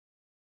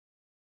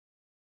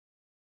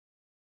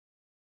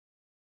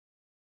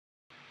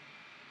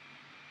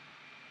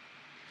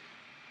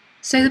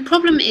So the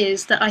problem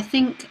is that I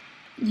think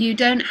you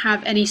don't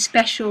have any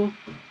special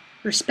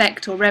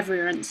respect or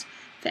reverence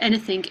for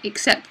anything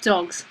except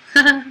dogs.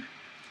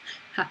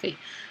 Happy.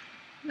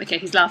 Okay,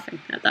 he's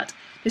laughing at that.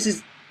 This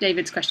is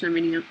David's question I'm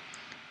reading now.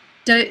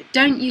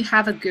 Don't you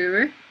have a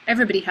guru?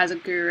 Everybody has a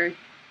guru,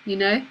 you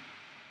know?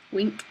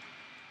 Wink.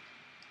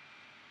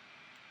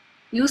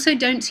 You also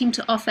don't seem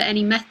to offer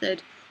any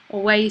method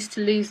or ways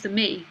to lose the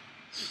me.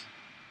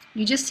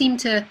 You just seem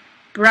to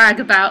brag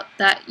about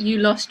that you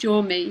lost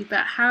your me,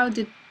 but how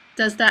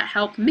does that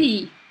help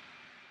me?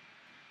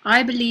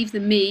 I believe the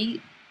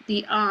me,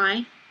 the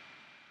I,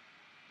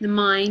 the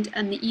mind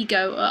and the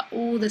ego are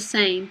all the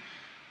same,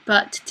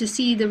 but to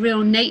see the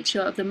real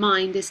nature of the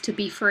mind is to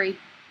be free.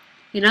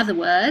 In other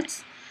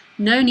words,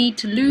 no need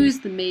to lose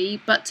the me,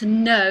 but to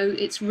know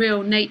its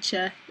real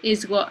nature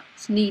is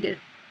what's needed.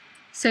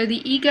 So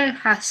the ego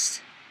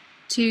has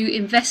to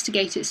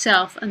investigate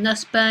itself and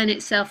thus burn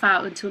itself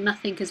out until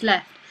nothing is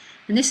left.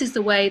 And this is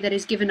the way that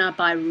is given up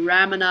by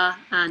Ramana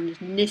and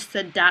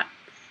Nisargadatta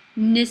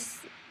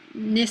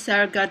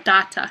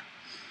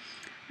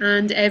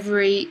and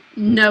every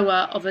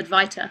knower of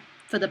Advaita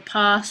for the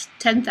past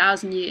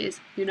 10,000 years,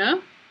 you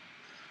know?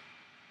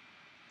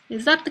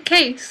 Is that the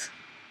case?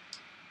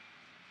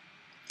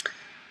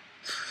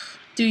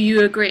 Do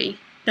you agree?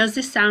 Does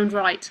this sound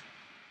right?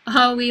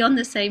 Are we on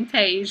the same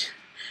page?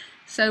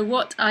 So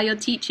what are your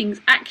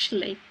teachings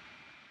actually?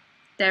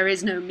 There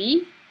is no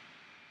me?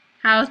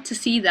 How to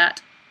see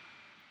that?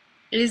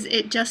 Is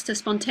it just a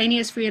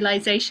spontaneous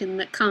realization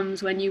that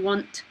comes when you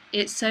want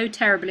it so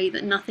terribly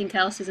that nothing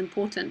else is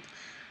important?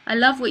 I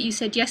love what you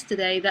said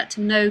yesterday, that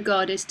to know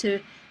God is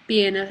to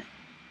be in a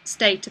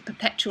state of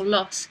perpetual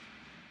loss.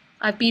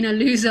 I've been a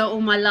loser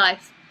all my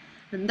life,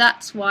 and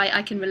that's why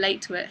I can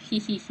relate to it. He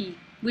he he.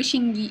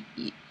 Wishing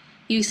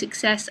you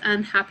success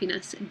and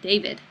happiness,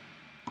 David.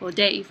 Or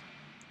Dave.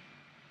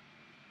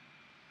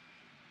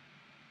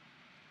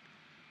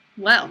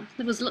 Well,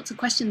 there was lots of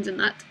questions in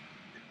that.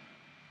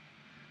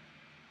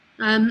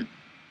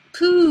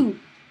 Poo.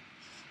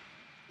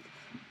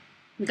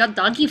 We got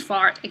doggy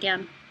fart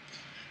again.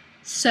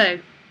 So.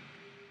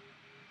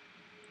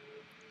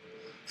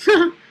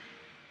 I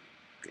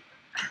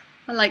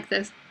like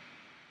this.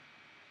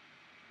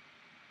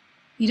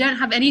 You don't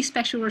have any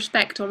special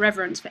respect or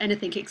reverence for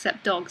anything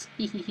except dogs.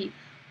 He he he.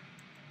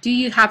 Do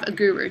you have a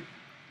guru?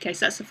 Okay,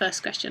 so that's the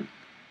first question.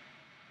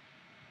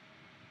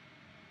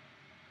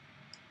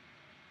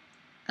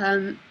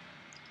 Don't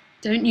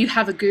you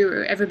have a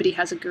guru? Everybody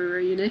has a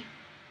guru, you know.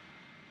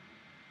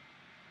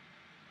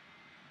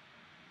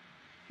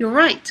 You're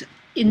right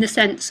in the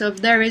sense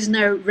of there is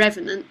no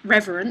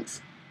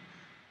reverence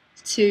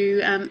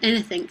to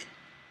anything,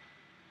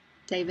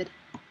 David.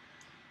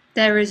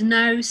 There is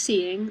no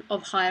seeing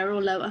of higher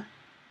or lower.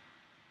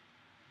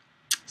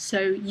 So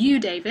you,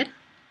 David,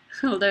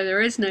 although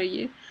there is no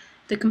you,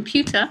 the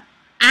computer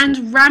and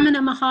Ramana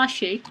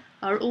Maharshi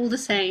are all the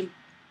same.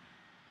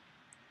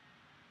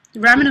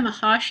 Ramana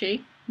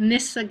Maharshi,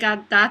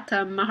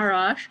 Nisargadatta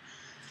Maharaj,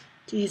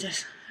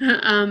 Jesus,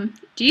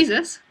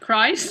 Jesus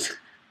Christ,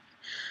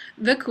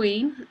 the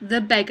Queen,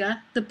 the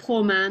beggar, the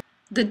poor man,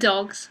 the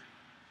dogs,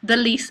 the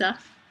Lisa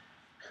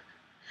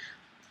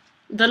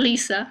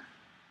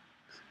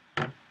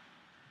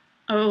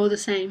are all the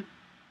same.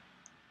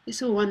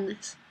 It's all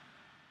oneness.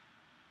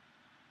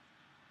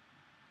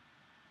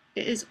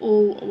 It is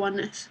all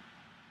oneness.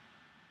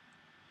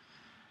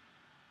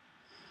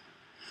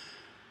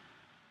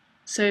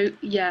 So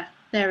yeah,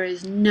 there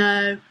is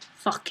no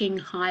fucking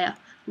higher.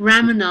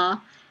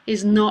 Ramana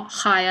is not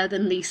higher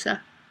than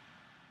Lisa.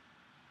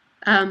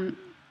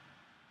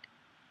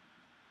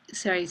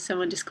 Sorry,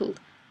 someone just called.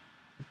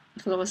 I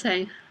forgot what I was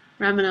saying.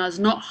 Ramana is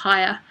not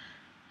higher.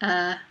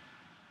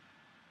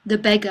 The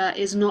beggar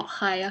is not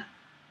higher.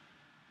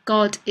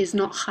 God is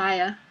not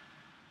higher.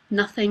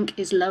 Nothing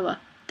is lower.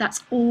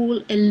 That's all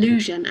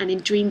illusion and in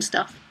dream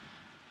stuff.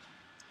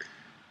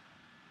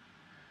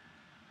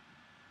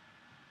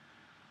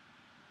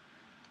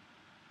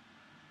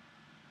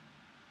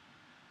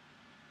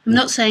 I'm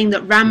not saying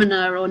that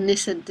Ramana or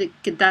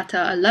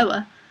Nisargadatta are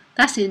lower.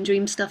 That's in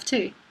dream stuff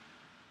too.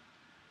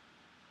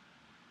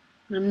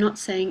 And I'm not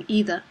saying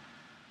either.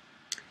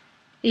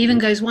 It even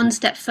goes one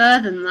step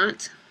further than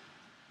that.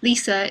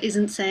 Lisa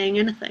isn't saying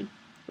anything.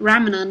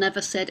 Ramana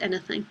never said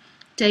anything.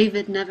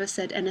 David never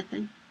said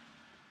anything.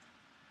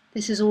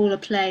 This is all a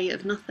play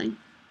of nothing.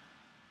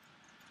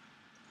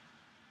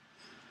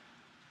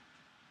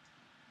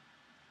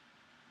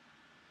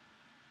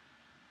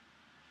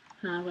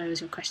 Where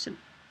was your question?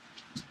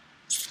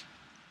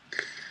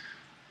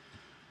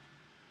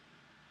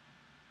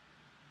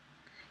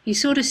 You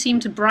sort of seem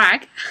to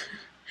brag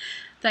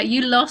that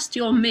you lost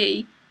your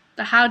me,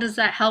 but how does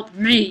that help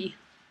me?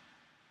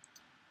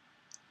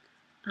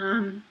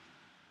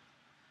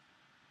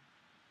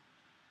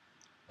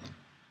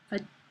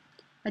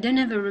 I don't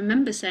ever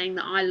remember saying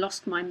that I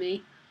lost my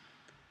me.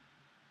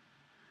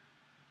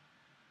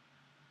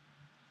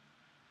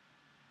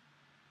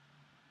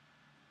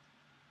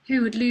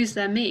 Who would lose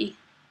their me?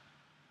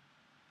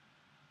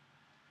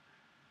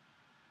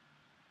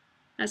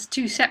 That's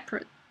two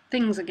separate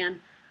things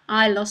again.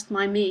 I lost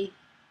my me.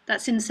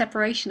 That's in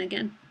separation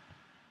again.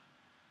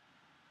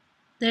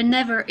 There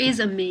never is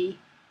a me.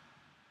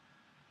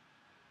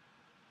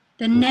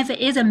 There never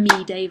is a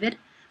me, David.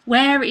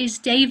 Where is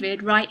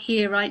David right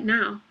here, right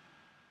now?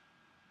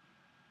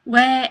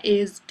 Where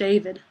is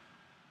David?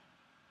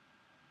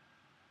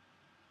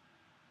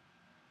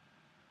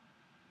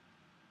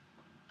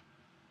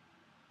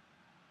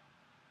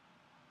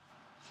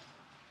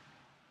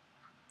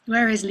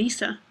 Where is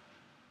Lisa?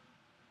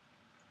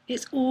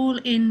 It's all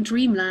in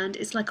dreamland.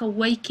 It's like a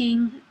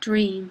waking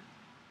dream.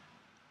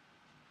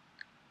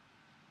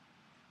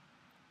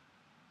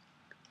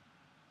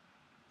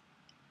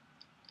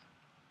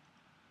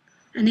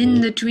 And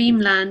in the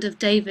dreamland of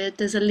David,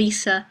 there's a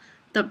Lisa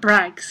that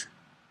brags.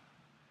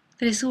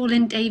 But it's all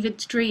in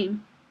David's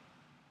dream.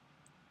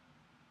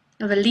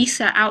 Of a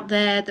Lisa out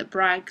there that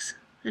brags,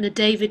 and a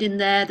David in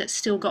there that's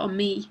still got a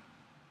me.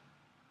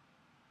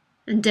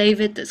 And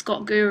David that's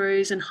got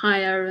gurus and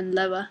higher and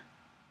lower.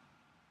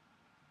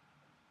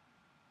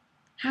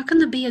 How can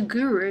there be a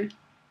guru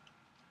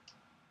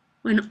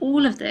when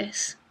all of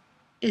this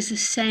is the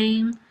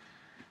same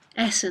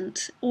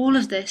essence? All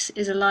of this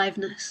is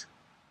aliveness.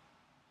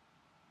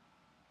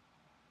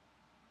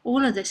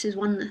 All of this is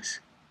oneness.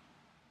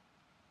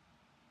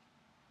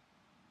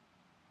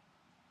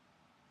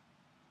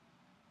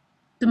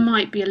 There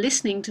might be a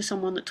listening to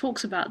someone that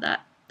talks about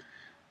that.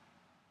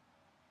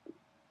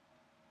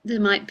 There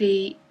might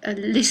be a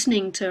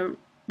listening to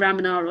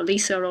Ramana or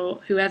Lisa or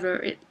whoever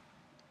it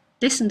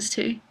listens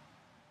to.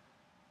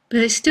 But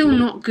it's still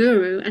not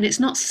guru, and it's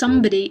not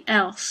somebody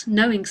else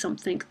knowing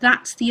something.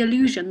 That's the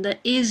illusion. There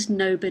is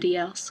nobody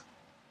else.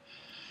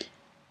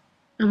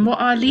 And what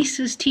are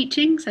Lisa's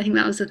teachings? I think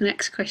that was the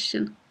next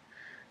question.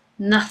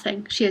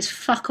 Nothing. She is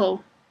fuck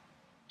all.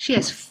 She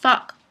is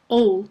fuck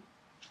all.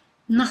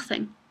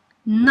 Nothing.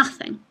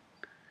 Nothing.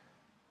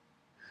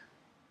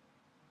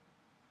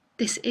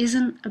 This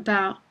isn't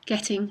about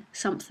getting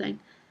something.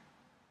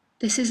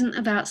 This isn't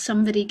about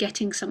somebody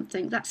getting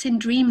something. That's in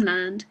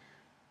dreamland.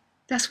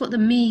 That's what the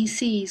me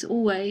sees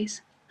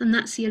always. And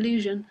that's the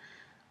illusion.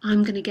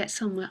 I'm going to get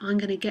somewhere. I'm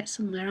going to get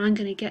somewhere. I'm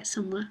going to get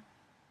somewhere.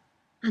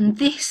 And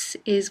this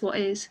is what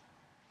is.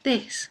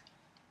 This.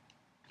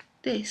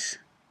 This.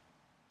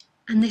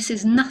 And this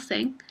is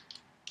nothing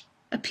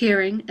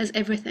appearing as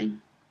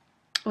everything.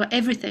 Or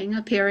everything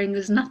appearing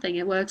as nothing.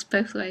 It works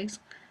both ways.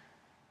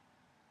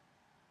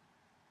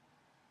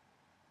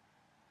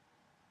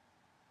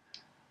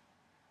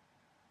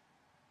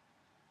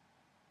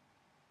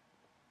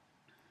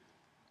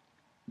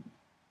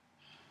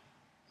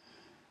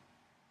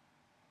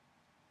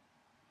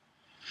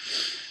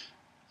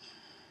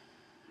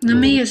 The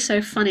me is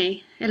so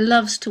funny. It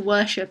loves to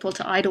worship or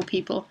to idol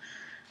people.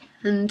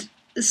 And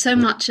so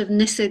much of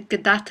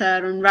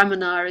Nisargadatta and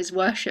Ramana is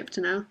worshipped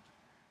now.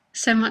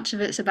 So much of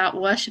it's about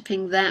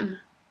worshipping them.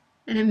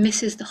 And it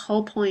misses the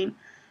whole point.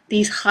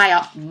 These high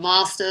up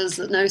masters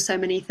that know so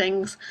many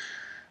things.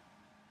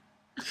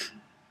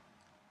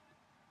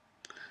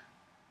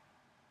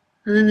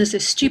 And then there's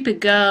this stupid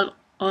girl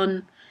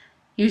on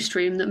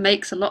Ustream that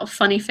makes a lot of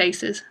funny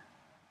faces.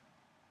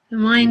 The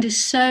mind is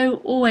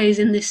so always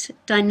in this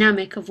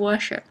dynamic of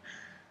worship.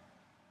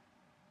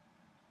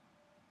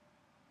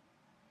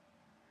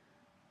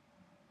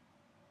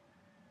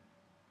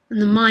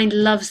 And the mind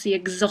loves the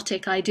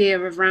exotic idea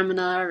of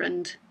Ramana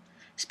and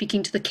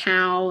speaking to the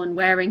cow and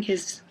wearing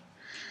his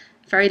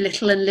very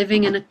little and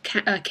living in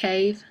a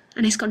cave.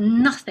 And it's got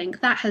nothing,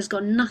 that has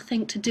got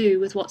nothing to do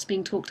with what's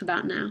being talked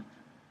about now.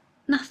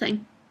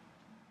 Nothing.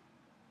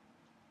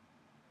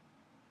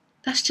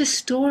 That's just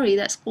story,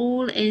 that's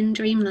all in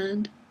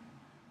dreamland.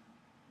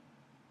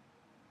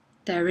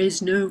 There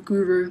is no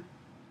guru.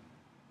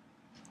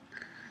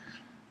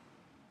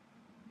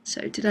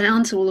 So did I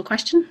answer all the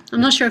question? I'm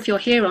not sure if you're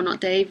here or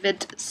not,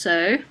 David,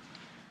 so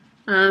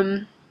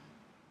I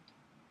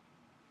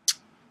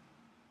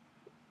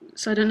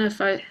don't know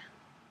if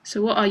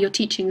so what are your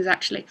teachings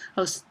actually?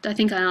 I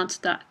think I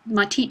answered that.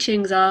 My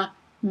teachings are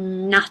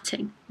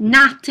nothing.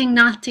 Nothing,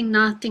 nothing,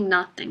 nothing,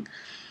 nothing.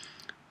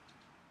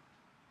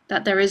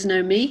 That there is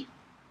no me?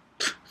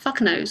 Fuck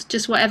knows.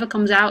 Just whatever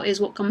comes out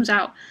is what comes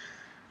out.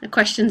 The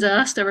question's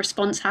asked, a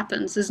response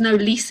happens. There's no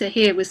Lisa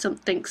here with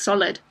something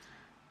solid.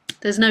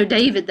 There's no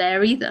David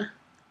there either.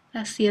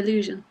 That's the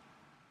illusion.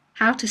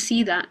 How to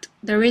see that?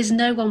 There is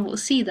no one will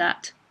see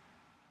that.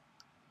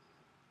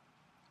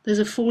 There's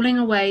a falling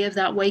away of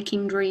that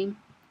waking dream.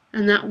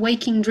 And that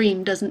waking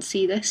dream doesn't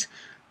see this.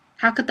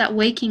 How could that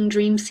waking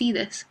dream see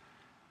this?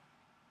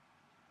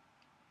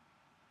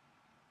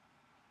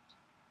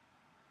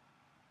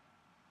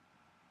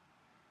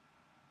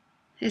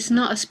 It's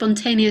not a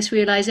spontaneous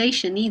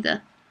realization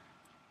either.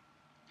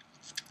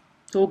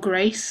 Or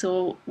grace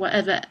or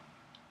whatever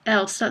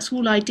else. That's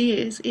all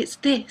ideas. It's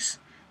this.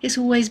 It's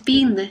always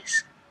been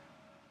this.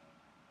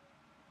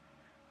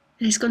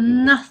 And it's got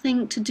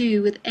nothing to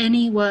do with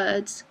any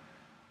words.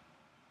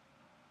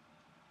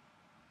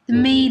 The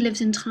me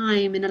lives in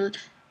time, in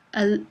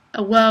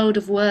a world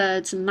of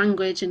words and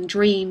language and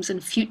dreams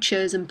and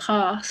futures and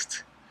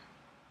past.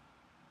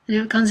 And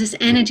it becomes this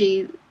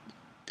energy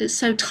that's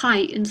so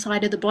tight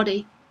inside of the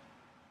body.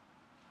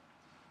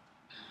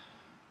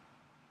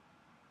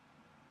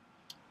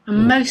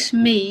 And most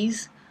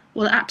me's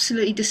will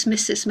absolutely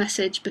dismiss this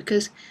message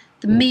because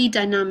the me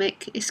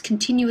dynamic is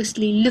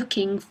continuously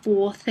looking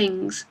for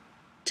things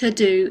to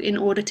do in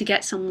order to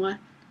get somewhere.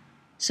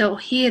 So it'll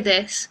hear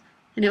this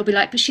and it'll be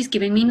like, but she's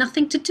giving me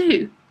nothing to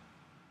do.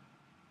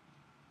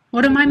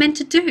 What am I meant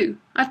to do?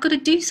 I've got to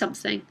do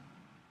something.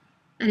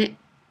 And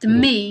the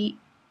me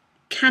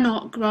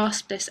cannot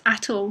grasp this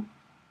at all.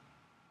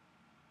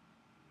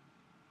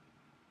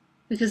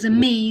 Because the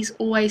me's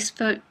always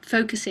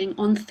focusing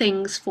on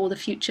things for the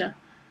future.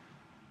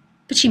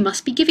 But she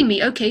must be giving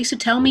me, okay, so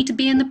tell me to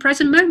be in the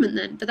present moment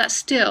then. But that's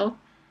still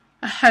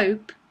a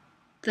hope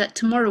that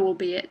tomorrow will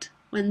be it,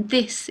 when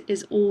this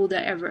is all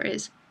there ever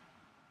is.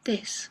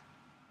 This,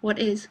 what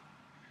is.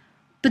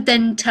 But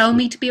then tell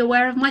me to be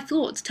aware of my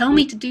thoughts. Tell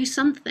me to do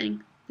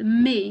something. The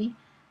me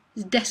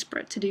is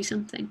desperate to do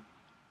something.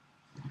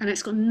 And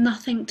it's got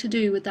nothing to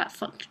do with that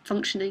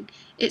functioning.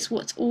 It's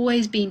what's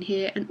always been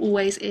here and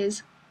always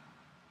is.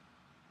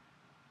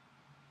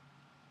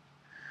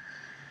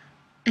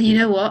 And you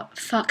know what?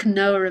 Fuck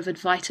knower of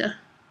Advaita.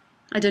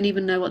 I don't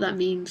even know what that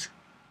means.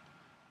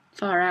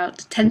 Far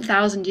out.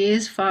 10,000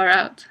 years? Far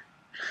out.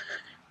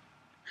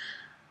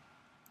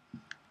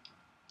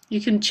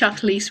 You can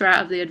chuck Lisa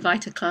out of the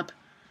Advaita club.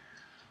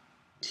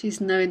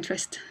 She's no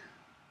interest.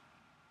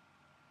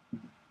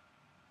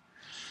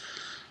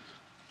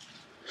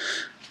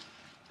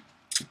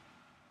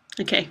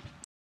 Okay.